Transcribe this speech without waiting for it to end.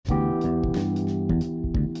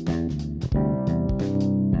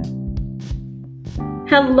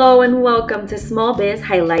Hello and welcome to Small Biz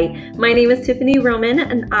Highlight. My name is Tiffany Roman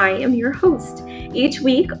and I am your host. Each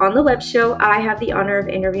week on the web show, I have the honor of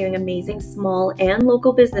interviewing amazing small and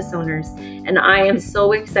local business owners, and I am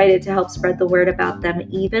so excited to help spread the word about them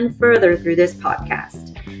even further through this podcast.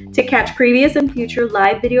 To catch previous and future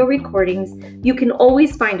live video recordings, you can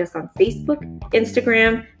always find us on Facebook,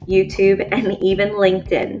 Instagram, YouTube, and even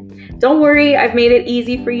LinkedIn. Don't worry, I've made it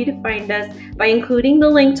easy for you to find us by including the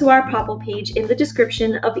link to our Popl page in the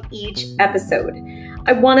description of each episode.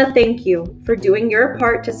 I want to thank you for doing your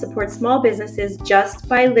part to support small businesses just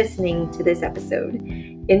by listening to this episode.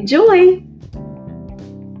 Enjoy!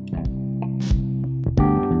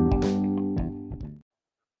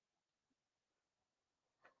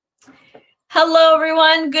 Hello,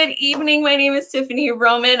 everyone. Good evening. My name is Tiffany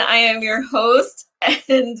Roman. I am your host,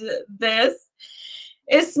 and this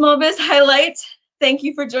is Small Biz Highlight. Thank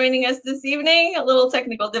you for joining us this evening. A little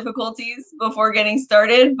technical difficulties before getting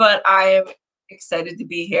started, but I am excited to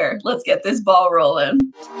be here. Let's get this ball rolling.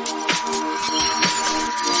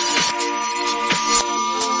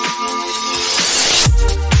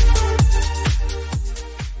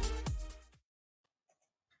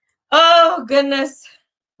 Oh, goodness.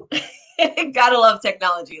 Gotta love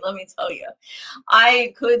technology, let me tell you.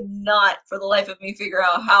 I could not for the life of me figure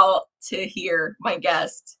out how to hear my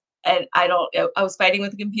guest. And I was fighting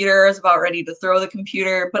with the computer. I was about ready to throw the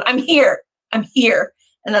computer, but I'm here. And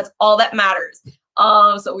that's all that matters.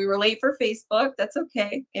 So we were late for Facebook. That's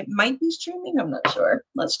okay. It might be streaming. I'm not sure.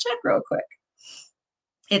 Let's check real quick.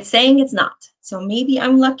 It's saying it's not. So maybe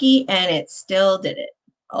I'm lucky and it still did it.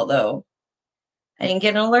 Although I didn't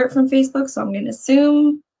get an alert from Facebook, so I'm going to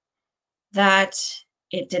assume that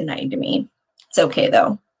it denied me. It's okay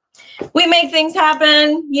though. We make things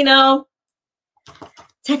happen, you know.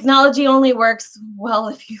 Technology only works well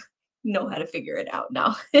if you know how to figure it out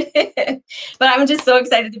now. But I'm just so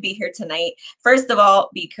excited to be here tonight. First of all,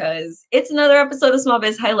 because it's another episode of Small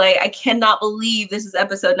Biz Highlight. I cannot believe this is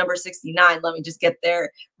episode number 69. Let me just get there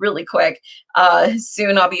really quick.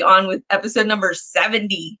 Soon I'll be on with episode number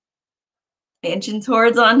 70. Inching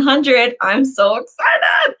towards 100. I'm so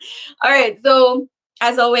excited. All right. So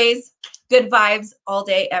as always, good vibes all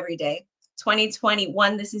day, every day.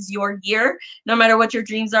 2021, this is your year. No matter what your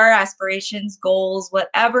dreams are, aspirations, goals,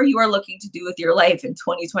 whatever you are looking to do with your life in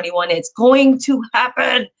 2021, it's going to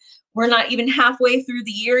happen. We're not even halfway through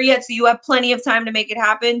the year yet, so you have plenty of time to make it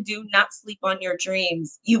happen. Do not sleep on your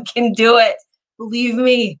dreams. You can do it. Believe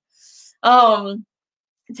me.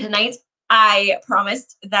 Tonight, I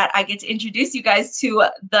promised that I get to introduce you guys to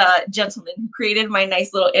the gentleman who created my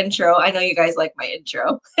nice little intro. I know you guys like my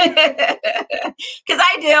intro because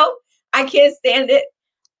I do. I can't stand it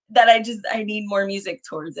that I need more music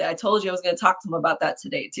towards it. I told you I was going to talk to him about that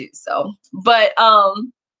today too. So, but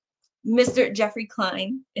Mr. Jeffrey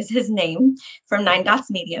Klein is his name from Nine Dots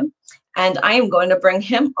Media. And I am going to bring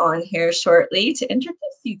him on here shortly to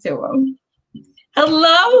introduce you to him.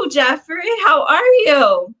 Hello, Jeffrey. How are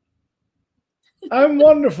you? I'm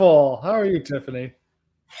wonderful. How are you, Tiffany?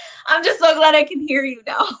 I'm just so glad I can hear you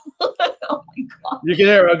now. Oh my God. You can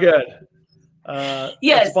hear it good.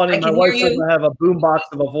 Yes, it's funny. I My wife said I have a boombox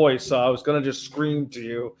of a voice, so I was going to just scream to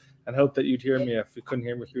you and hope that you'd hear me if you couldn't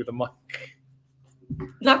hear me through the mic.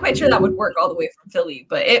 Not quite sure that would work all the way from Philly,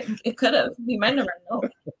 but it could have. You might never know.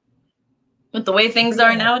 With the way things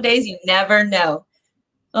are nowadays, you never know.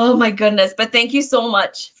 Oh my goodness. But thank you so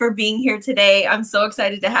much for being here today. I'm so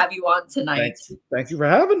excited to have you on tonight. Thank you for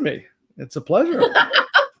having me. It's a pleasure.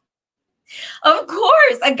 Of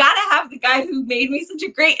course. I got to have the guy who made me such a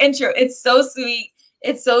great intro. It's so sweet.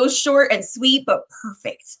 It's so short and sweet, but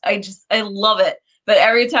perfect. I love it. But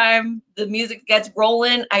every time the music gets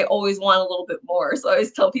rolling, I always want a little bit more. So I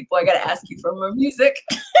always tell people I got to ask you for more music.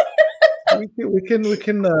 we can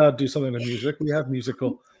do something with music. We have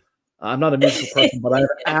musical. I'm not a musical person, but I have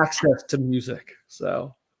access to music.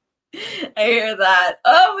 So I hear that.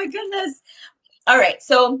 Oh my goodness. All right.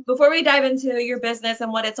 So before we dive into your business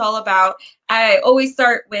and what it's all about, I always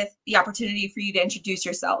start with the opportunity for you to introduce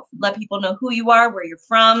yourself. Let people know who you are, where you're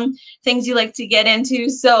from, things you like to get into.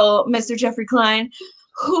 So Mr. Jeffrey Klein,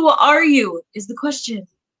 who are you is the question.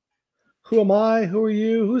 Who am I? Who are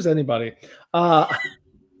you? Who's anybody?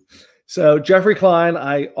 So Jeffrey Klein,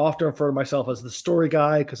 I often refer to myself as the story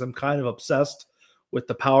guy because I'm kind of obsessed with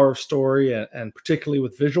the power of story and particularly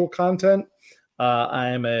with visual content. I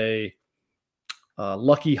am a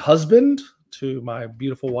lucky husband to my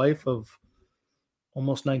beautiful wife of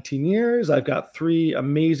almost 19 years. I've got 3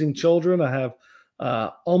 amazing children. I have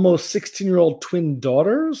almost 16-year-old twin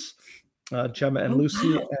daughters, Gemma and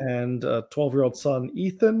Lucy, and a 12-year-old son,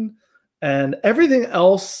 Ethan. And everything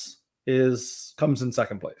else comes in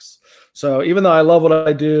second place. So even though I love what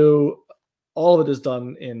I do, all of it is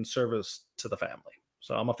done in service to the family.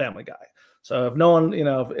 So I'm a family guy. So if no one,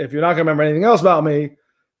 if you're not gonna remember anything else about me,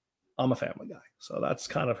 I'm a family guy. So that's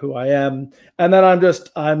kind of who I am. And then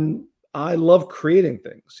I love creating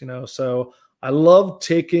things, so I love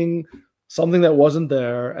taking something that wasn't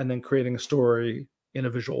there and then creating a story in a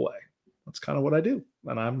visual way. That's kind of what I do.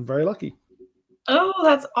 And I'm very lucky. Oh,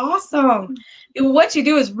 that's awesome. What you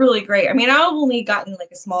do is really great. I mean, I've only gotten like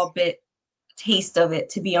a small bit taste of it,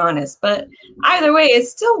 to be honest, but either way,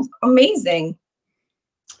 it's still amazing.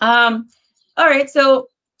 All right. So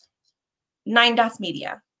 9 Dots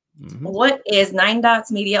Media. Mm-hmm. What is 9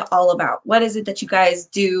 Dots Media all about? What is it that you guys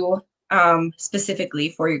do specifically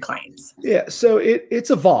for your clients? Yeah, so it's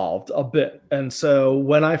evolved a bit. And so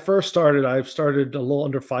when I first started, I started a little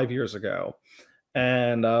under 5 years ago.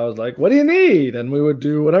 And I was like, what do you need? And we would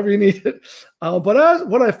do whatever you needed. But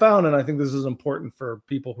what I found, and I think this is important for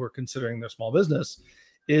people who are considering their small business,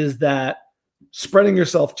 is that spreading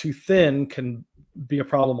yourself too thin can be a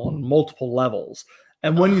problem on multiple levels.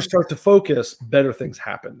 And when you start to focus, better things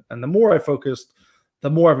happen. And the more I focused, the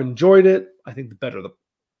more I've enjoyed it. I think the better the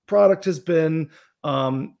product has been,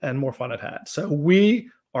 and more fun I've had. So we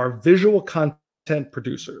are visual content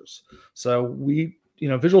producers. So we,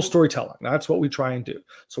 visual storytelling, that's what we try and do.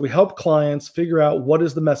 So we help clients figure out what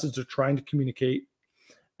is the message they're trying to communicate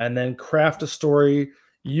and then craft a story.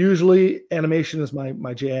 Usually animation is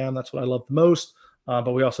my jam. That's what I love the most.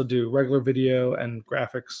 But we also do regular video and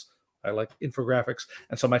graphics. I like infographics.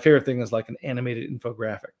 And so my favorite thing is like an animated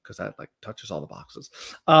infographic because that like touches all the boxes.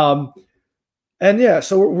 And yeah,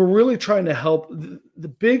 so we're really trying to help. The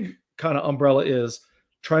big kind of umbrella is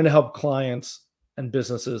trying to help clients and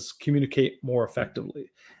businesses communicate more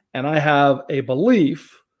effectively. And I have a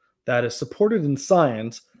belief that is supported in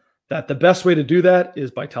science that the best way to do that is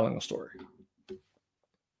by telling a story.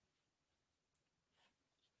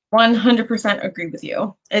 100% agree with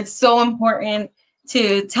you. It's so important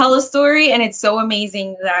to tell a story, and it's so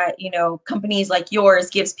amazing that, companies like yours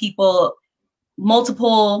gives people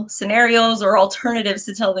multiple scenarios or alternatives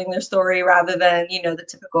to telling their story rather than, the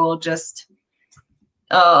typical just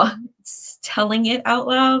telling it out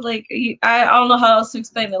loud. Like, I don't know how else to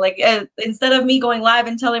explain it. Like, instead of me going live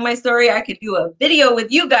and telling my story, I could do a video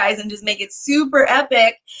with you guys and just make it super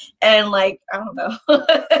epic and like, I don't know.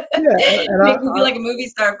 Make me feel like a movie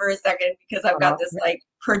star for a second because I've got this like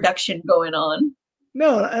production going on.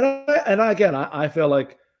 No, and again, I feel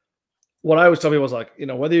like what I always tell people is like,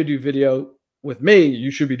 whether you do video with me,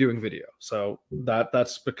 you should be doing video. So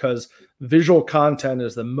that's because visual content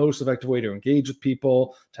is the most effective way to engage with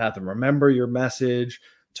people, to have them remember your message,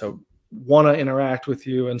 to want to interact with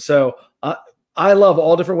you. And so I love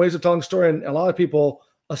all different ways of telling a story. And a lot of people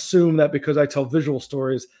assume that because I tell visual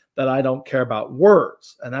stories that I don't care about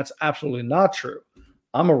words. And that's absolutely not true.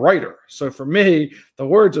 I'm a writer. So for me, the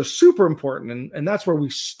words are super important. And that's where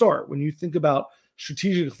we start. When you think about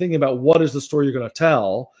strategically thinking about what is the story you're going to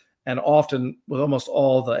tell, and often with almost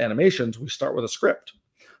all the animations, we start with a script.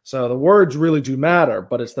 So the words really do matter,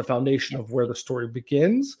 but it's the foundation of where the story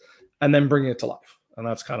begins and then bringing it to life. And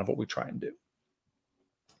that's kind of what we try and do.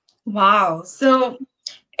 Wow. So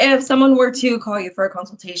if someone were to call you for a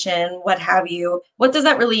consultation, what have you, what does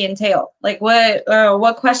that really entail? Like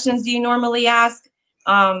what questions do you normally ask?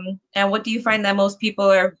 And what do you find that most people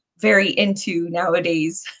are very into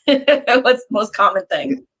nowadays? What's the most common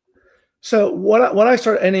thing? So when I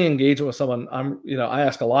start any engagement with someone, I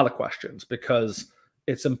ask a lot of questions because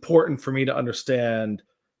it's important for me to understand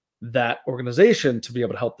that organization to be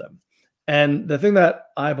able to help them. And the thing that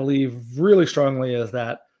I believe really strongly is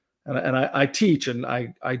that, and I teach and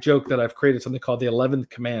I joke that I've created something called the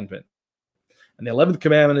 11th commandment. And the 11th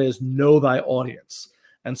commandment is know thy audience.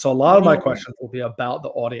 And so a lot of my questions will be about the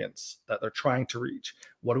audience that they're trying to reach.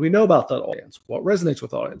 What do we know about that audience? What resonates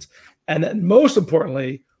with the audience? And then most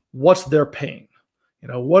importantly, what's their pain?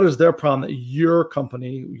 What is their problem that your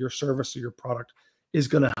company, your service, or your product is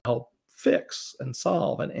going to help fix and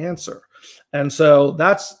solve and answer? And so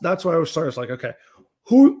that's where I would start. It's like, okay,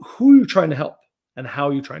 who are you trying to help and how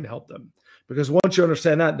are you trying to help them? Because once you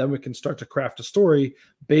understand that, then we can start to craft a story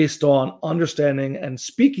based on understanding and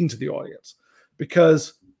speaking to the audience.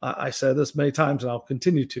 Because I said this many times and I'll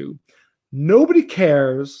continue to, nobody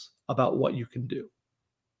cares about what you can do.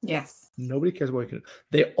 Yes. Nobody cares what you can do.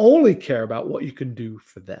 They only care about what you can do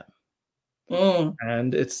for them.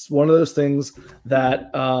 And it's one of those things that,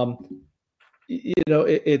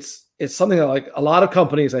 it's something that like a lot of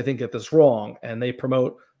companies, I think, get this wrong, and they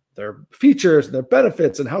promote their features and their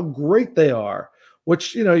benefits and how great they are,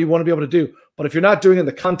 which, you want to be able to do. But if you're not doing it in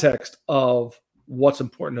the context of what's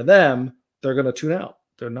important to them, they're going to tune out.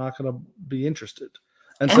 They're not going to be interested.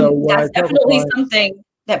 And so that's definitely something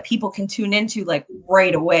that people can tune into like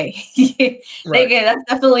right away. Right. That's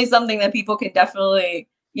definitely something that people can definitely,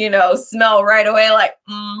 smell right away. Like,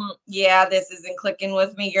 yeah, this isn't clicking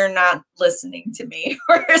with me. You're not listening to me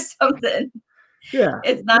or something. Yeah.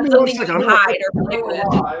 It's not something you can hide or play with.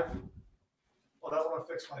 Well, I want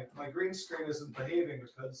to fix my green screen isn't behaving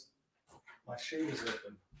because my shade is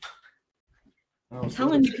open. I'm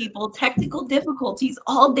telling you, people, technical difficulties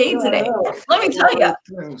all day today. Let me tell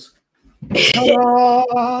you.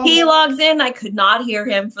 He logs in. I could not hear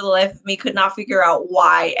him for the life of me. Could not figure out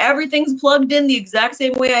why. Everything's plugged in the exact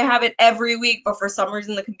same way I have it every week, but for some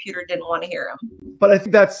reason the computer didn't want to hear him. But I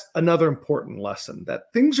think that's another important lesson,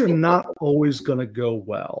 that things are not always going to go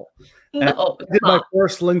well. No, I did my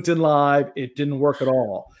first LinkedIn Live. It didn't work at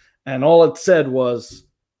all. And all it said was,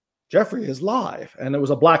 Jeffrey is live. And it was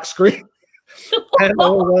a black screen. And I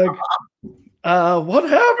was like, what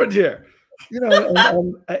happened here?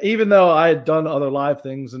 And even though I had done other live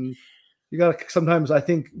things, and you got to sometimes, I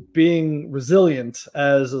think being resilient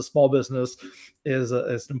as a small business is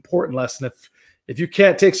an important lesson. If you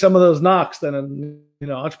can't take some of those knocks, then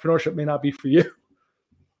entrepreneurship may not be for you.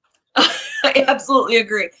 I absolutely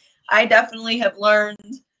agree. I definitely have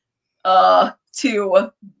learned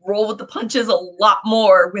to roll with the punches a lot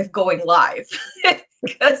more with going live.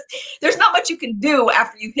 Because there's not much you can do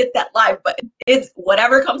after you hit that live button. It's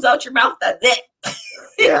whatever comes out your mouth, that's it.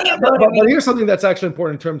 Yeah, but here's something that's actually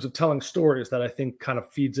important in terms of telling stories that I think kind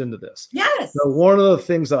of feeds into this. Yes. So one of the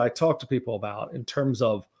things that I talk to people about in terms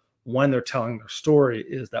of when they're telling their story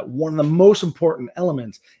is that one of the most important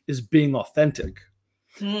elements is being authentic.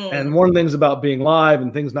 And one of the things about being live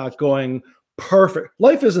and things not going perfect,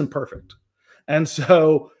 life isn't perfect. And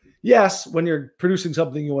so yes, when you're producing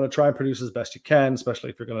something, you want to try and produce as best you can,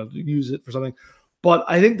 especially if you're going to use it for something. But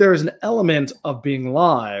I think there is an element of being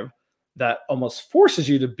live that almost forces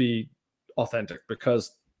you to be authentic,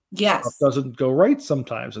 because stuff doesn't go right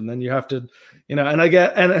sometimes. And then you have to, and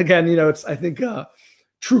again, it's, I think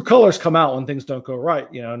true colors come out when things don't go right,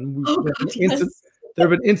 and there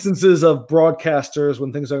have been instances of broadcasters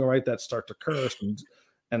when things don't go right that start to curse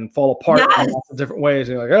and fall apart in lots of different ways.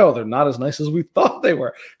 And you're like, oh, they're not as nice as we thought they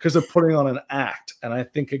were, because they're putting on an act. And I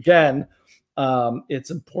think, again,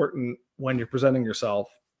 it's important when you're presenting yourself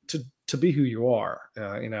to be who you are.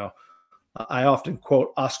 I often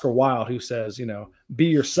quote Oscar Wilde, who says, be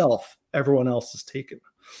yourself, everyone else is taken.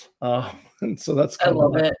 And so that's kind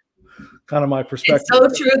of my perspective.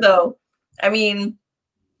 It's so true, though. I mean,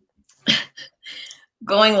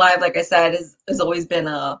 going live, like I said, has always been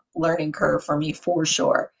a learning curve for me, for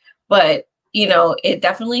sure. But, it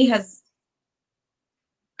definitely has,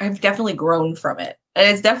 I've definitely grown from it. And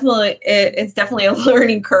it's definitely a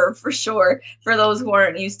learning curve for sure for those who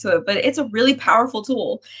aren't used to it. But it's a really powerful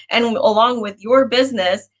tool. And along with your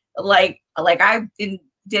business, like I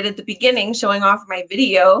did at the beginning, showing off my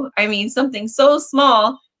video, I mean, something so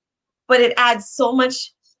small, but it adds so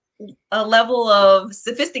much a level of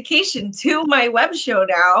sophistication to my web show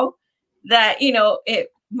now that,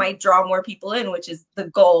 it might draw more people in, which is the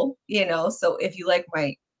goal, So if you like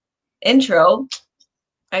my intro,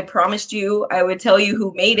 I promised you I would tell you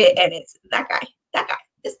who made it, and it's that guy,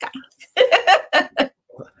 this guy.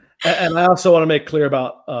 And I also want to make clear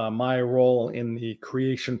about my role in the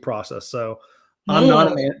creation process. So I'm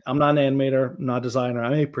not an animator, I'm not a designer,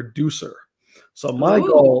 I'm a producer. So my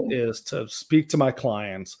goal is to speak to my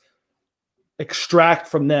clients, extract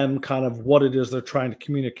from them kind of what it is they're trying to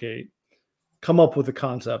communicate, come up with a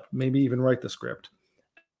concept, maybe even write the script.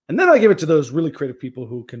 And then I give it to those really creative people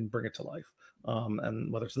who can bring it to life.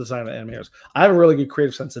 And whether it's design or animators, I have a really good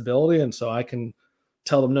creative sensibility. And so I can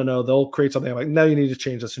tell them, no, they'll create something. I'm like, no, you need to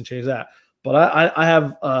change this and change that. But I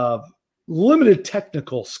have limited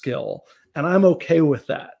technical skill, and I'm okay with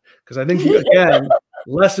that. Because I think, again,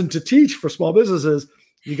 lesson to teach for small businesses,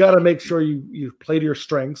 you got to make sure you play to your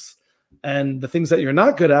strengths, and the things that you're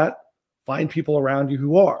not good at, find people around you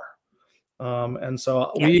who are. And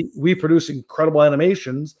so we produce incredible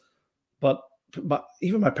animations, but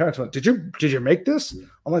even my parents went, did you make this?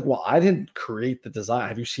 I'm like, well, I didn't create the design.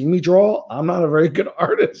 Have you seen me draw? I'm not a very good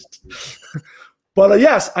artist. But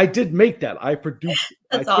yes, I did make that. I produced it.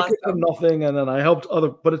 That's I took awesome. it from nothing, and then I helped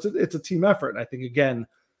but it's a team effort. And I think, again,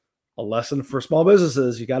 a lesson for small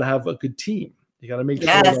businesses, you got to have a good team. You got to make sure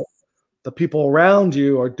that the people around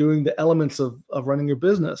you are doing the elements of running your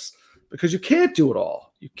business, because you can't do it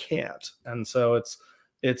all. You can't. And so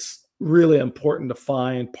it's really important to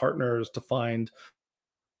find partners, to find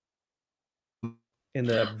in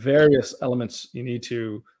the various elements you need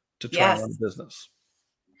to try and run a business.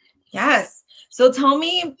 Yes. So tell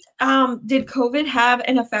me, did COVID have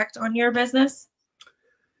an effect on your business?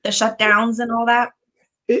 The shutdowns and all that?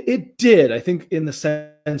 It did, I think, in the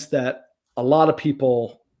sense that a lot of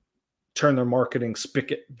people turn their marketing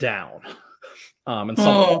spigot down, and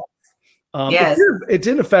some Hmm. it Yes.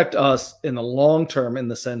 didn't affect us in the long term in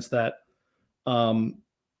the sense that um,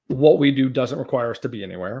 what we do doesn't require us to be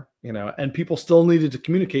anywhere, and people still needed to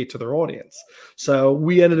communicate to their audience. So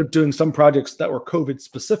we ended up doing some projects that were COVID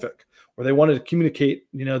specific, where they wanted to communicate,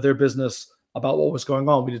 their business about what was going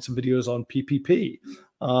on. We did some videos on PPP.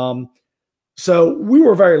 So we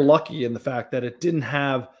were very lucky in the fact that it didn't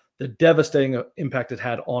have the devastating impact it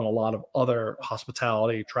had on a lot of other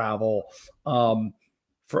hospitality, travel.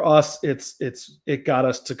 For us, it got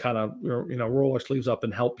us to kind of roll our sleeves up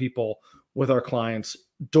and help people with our clients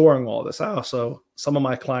during all this. Also, some of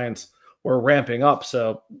my clients were ramping up.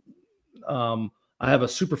 So I have a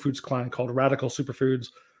superfoods client called Radical Superfoods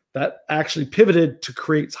that actually pivoted to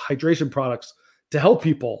create hydration products to help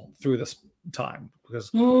people through this time,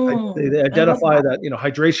 because they I love identify that. that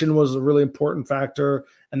hydration was a really important factor,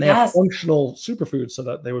 and they have Yes. functional superfoods so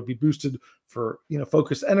that they would be boosted for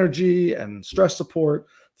focused energy and stress support,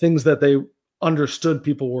 things that they understood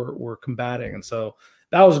people were combating. And so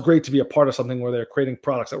that was great to be a part of something where they're creating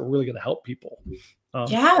products that were really going to help people.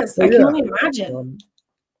 Yes. So I can yeah. only imagine.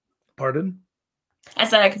 Pardon? I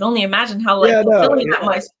said I could only imagine how like Yeah, no, fulfilling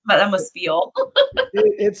that must feel.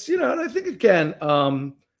 it's and I think again,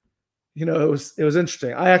 it was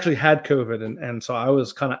interesting. I actually had COVID, and so I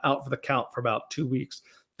was kind of out for the count for about 2 weeks.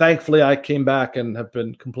 Thankfully, I came back and have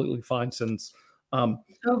been completely fine since. Oh,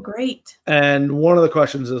 great. And one of the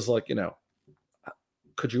questions is like,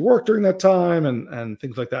 could you work during that time and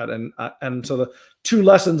things like that. And so the two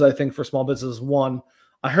lessons I think for small business: one,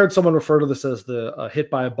 I heard someone refer to this as the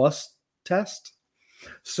hit by a bus test.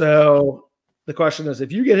 So the question is,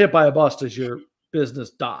 if you get hit by a bus, does your business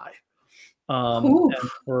die? Ooh. And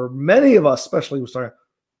for many of us, especially, we start,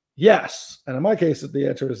 yes. And in my case, the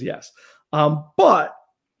answer is yes. But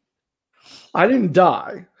I didn't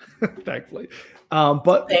die, thankfully.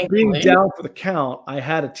 But being Thankfully. down for the count, I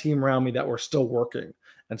had a team around me that were still working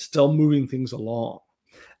and still moving things along.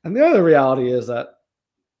 And the other reality is that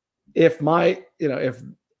if if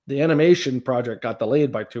the animation project got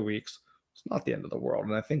delayed by 2 weeks, it's not the end of the world.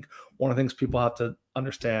 And I think one of the things people have to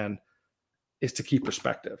understand is to keep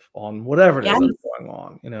perspective on whatever it is Yes. that's going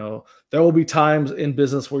on. There will be times in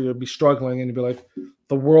business where you'll be struggling and you'll be like,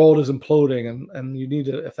 the world is imploding, and you need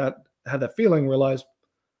to, if that had that feeling, realize,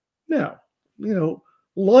 no,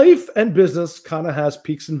 life and business kind of has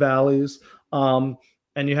peaks and valleys. And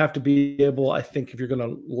you have to be able, I think, if you're going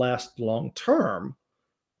to last long term,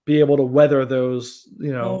 be able to weather those,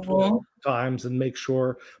 times and make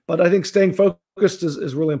sure. But I think staying focused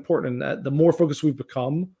is really important. And that the more focused we've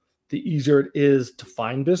become, the easier it is to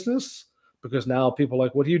find business, because now people are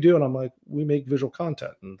like, what do you do? And I'm like, we make visual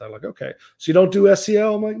content. And they're like, okay, so you don't do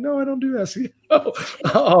SEO? I'm like, no, I don't do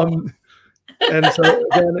SEO. And so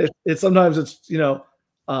again, sometimes it's,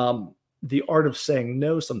 the art of saying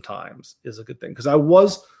no sometimes is a good thing. Because I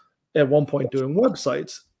was at one point doing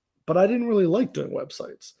websites, but I didn't really like doing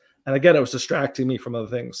websites. And again, it was distracting me from other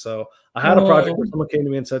things. So I had a project where someone came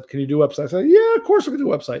to me and said, can you do websites? I said, yeah, of course we can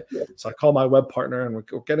do a website. Yeah. So I called my web partner and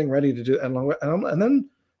we're getting ready to do it. And then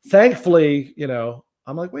thankfully,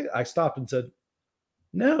 I'm like, wait, I stopped and said,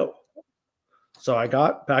 no. So I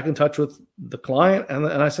got back in touch with the client and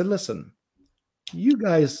I said, listen, you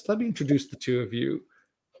guys, let me introduce the two of you.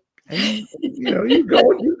 And, you go.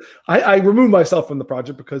 I removed myself from the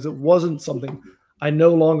project because it wasn't something. I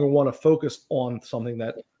no longer want to focus on something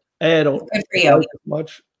that I don't like as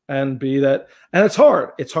much, and B, that, and it's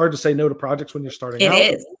hard. It's hard to say no to projects when you're starting out.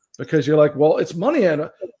 It is. Because you're like, well, it's money,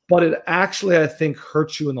 but it actually, I think,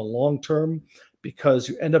 hurts you in the long term, because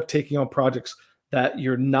you end up taking on projects that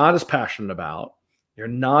you're not as passionate about, you're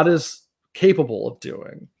not as capable of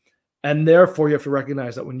doing. And therefore, you have to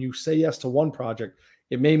recognize that when you say yes to one project,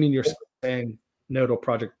 it may mean you're saying no to a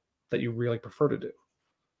project that you really prefer to do.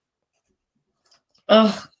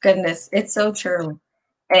 Oh, goodness. It's so true.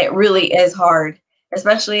 And it really is hard,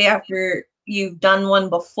 especially after you've done one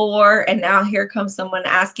before. And now here comes someone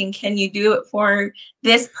asking, can you do it for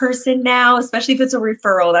this person now? Especially if it's a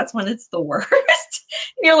referral. That's when it's the worst.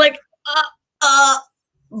 And you're like,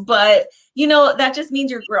 but that just means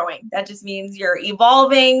you're growing. That just means you're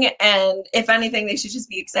evolving. And if anything, they should just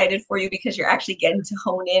be excited for you, because you're actually getting to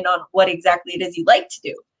hone in on what exactly it is you like to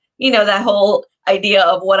do. That whole idea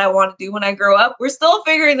of what I want to do when I grow up, we're still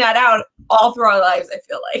figuring that out all through our lives. I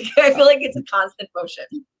feel like it's a constant motion.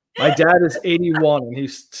 My dad is 81 and he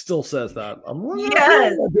still says that. I'm like,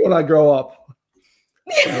 yes. when I grow up.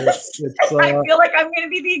 I feel like I'm going to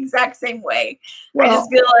be the exact same way. I just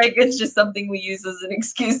feel like it's just something we use as an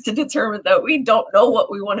excuse to determine that we don't know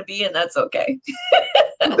what we want to be, and that's okay.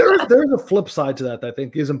 There's a flip side to that I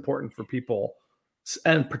think is important for people,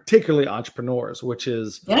 and particularly entrepreneurs, which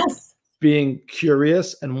is being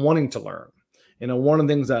curious and wanting to learn. One of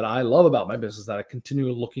the things that I love about my business is that I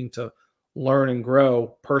continue looking to learn and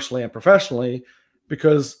grow personally and professionally,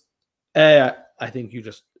 because I think you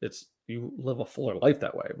live a fuller life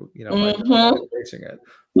that way, by embracing it.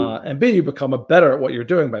 And B, you become better at what you're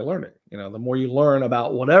doing by learning. The more you learn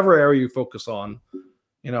about whatever area you focus on,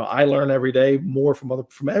 I learn every day more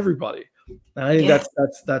from everybody. And I think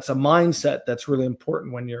that's a mindset that's really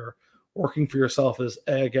important when you're working for yourself. Is,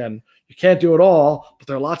 again, you can't do it all, but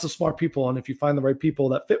there are lots of smart people, and if you find the right people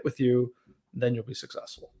that fit with you, then you'll be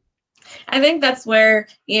successful. I think that's where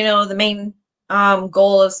the main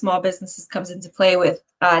goal of small businesses comes into play with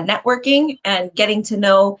networking and getting to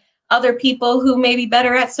know other people who may be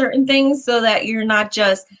better at certain things, so that you're not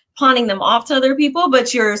just pawning them off to other people,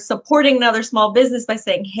 but you're supporting another small business by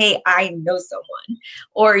saying, hey, I know someone,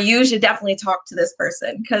 or you should definitely talk to this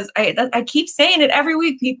person. Because I keep saying it every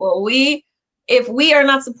week, people, if we are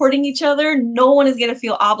not supporting each other, no one is going to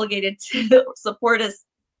feel obligated to support us.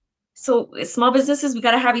 So small businesses, we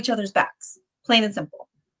got to have each other's backs, plain and simple.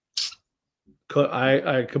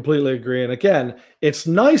 I completely agree. And again, it's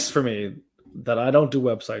nice for me that I don't do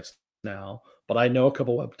websites now, but I know a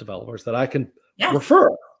couple web developers that I can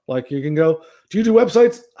refer. Like, you can go, do you do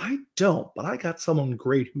websites? I don't, but I got someone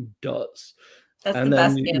great who does. That's and the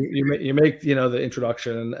then best you make the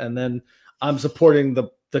introduction, and then I'm supporting the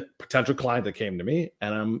potential client that came to me,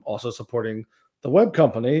 and I'm also supporting the web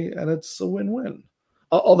company, and it's a win-win.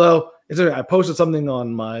 Although I posted something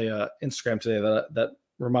on my Instagram today that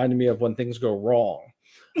reminded me of when things go wrong,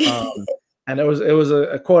 and it was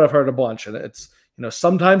a quote I've heard a bunch, and it's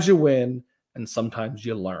sometimes you win and sometimes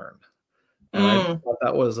you learn. And I thought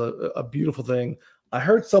that was a beautiful thing. I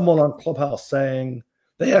heard someone on Clubhouse saying,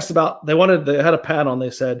 they had a panel, and they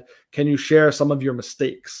said, can you share some of your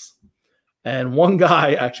mistakes? And one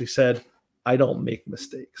guy actually said, I don't make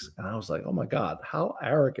mistakes. And I was like, oh my God, how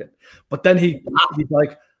arrogant. But then he's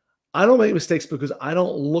like, I don't make mistakes because I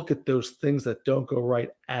don't look at those things that don't go right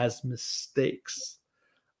as mistakes.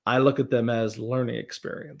 I look at them as learning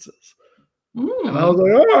experiences. And I was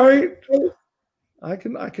like, all right, I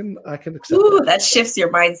can accept that. That shifts your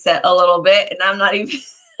mindset a little bit. And I'm not even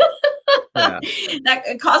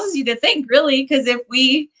that causes you to think, really, because if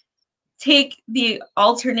we take the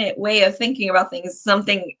alternate way of thinking about things,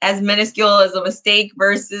 something as minuscule as a mistake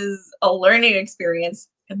versus a learning experience,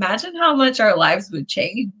 imagine how much our lives would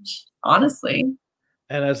change, honestly.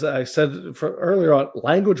 And as I said earlier on,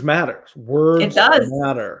 language matters. Words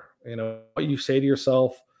matter. What you say to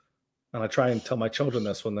yourself, and I try and tell my children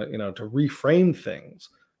this, when to reframe things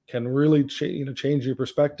can really change your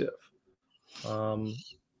perspective.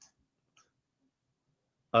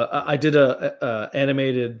 I did a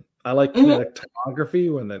animated. I like kinetic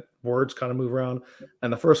typography when the words kind of move around.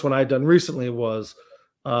 And the first one I'd done recently was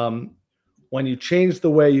when you change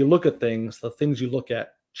the way you look at things, the things you look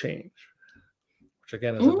at change. Which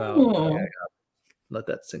again is about let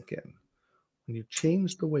that sink in. When you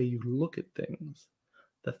change the way you look at things,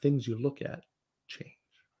 the things you look at change.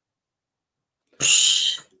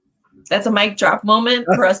 That's a mic drop moment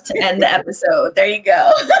for us to end the episode. There you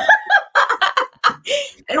go.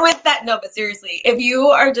 And with that, no, but seriously, if you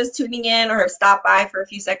are just tuning in or have stopped by for a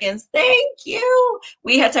few seconds, thank you.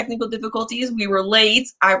 We had technical difficulties. We were late.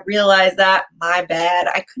 I realized that. My bad.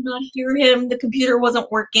 I could not hear him. The computer wasn't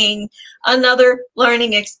working. Another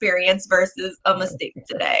learning experience versus a mistake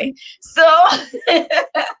today. So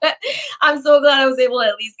I'm so glad I was able to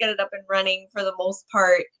at least get it up and running for the most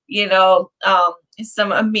part.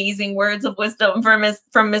 Some amazing words of wisdom from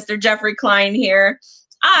Mr. Jeffrey Klein here.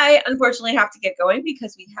 I unfortunately have to get going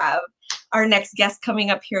because we have our next guest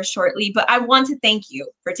coming up here shortly, but I want to thank you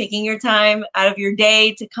for taking your time out of your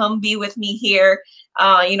day to come be with me here.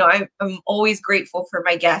 I'm always grateful for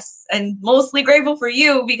my guests, and mostly grateful for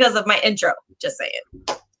you because of my intro, just saying.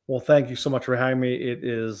 Well, thank you so much for having me. It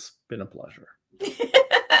has been a pleasure.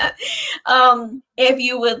 If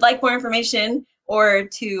you would like more information or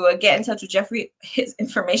to get in touch with Jeffrey, his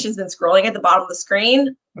information's been scrolling at the bottom of the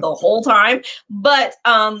screen the whole time. But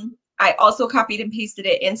I also copied and pasted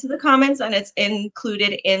it into the comments, and it's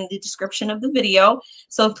included in the description of the video.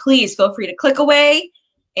 So please feel free to click away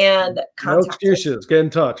and contact No excuses. Get in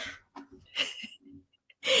touch.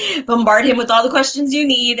 Bombard him with all the questions you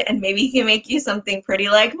need, and maybe he can make you something pretty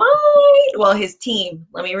like mine. Well, his team.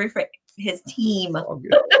 Let me rephrase. His team.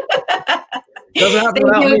 Doesn't happen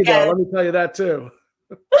without me, though. Let me tell you that too.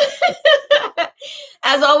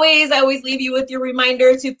 As always, I always leave you with your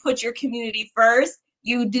reminder to put your community first.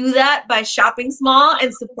 You do that by shopping small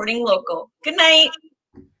and supporting local. Good night.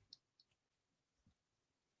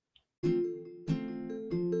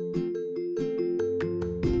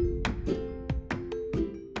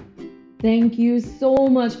 Thank you so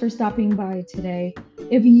much for stopping by today.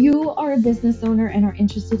 If you are a business owner and are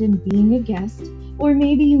interested in being a guest, or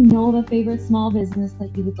maybe you know of a favorite small business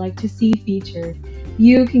that you would like to see featured,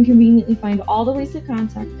 you can conveniently find all the ways to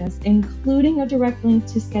contact us, including a direct link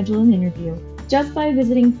to schedule an interview, just by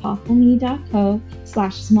visiting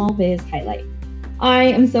popfulme.co/smallbizhighlight. I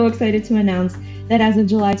am so excited to announce that as of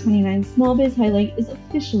July 29th, Small Biz Highlight is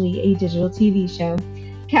officially a digital TV show.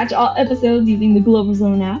 Catch all episodes using the Global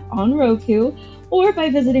Zone app on Roku or by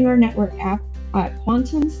visiting our network app at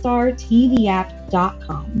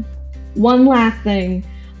quantumstartvapp.com. One last thing,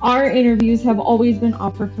 our interviews have always been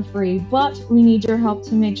offered for free, but we need your help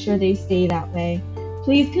to make sure they stay that way.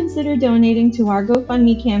 Please consider donating to our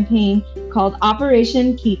GoFundMe campaign called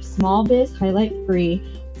Operation Keep Small Biz Highlight Free,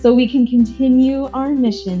 so we can continue our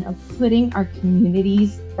mission of putting our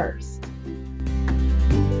communities first.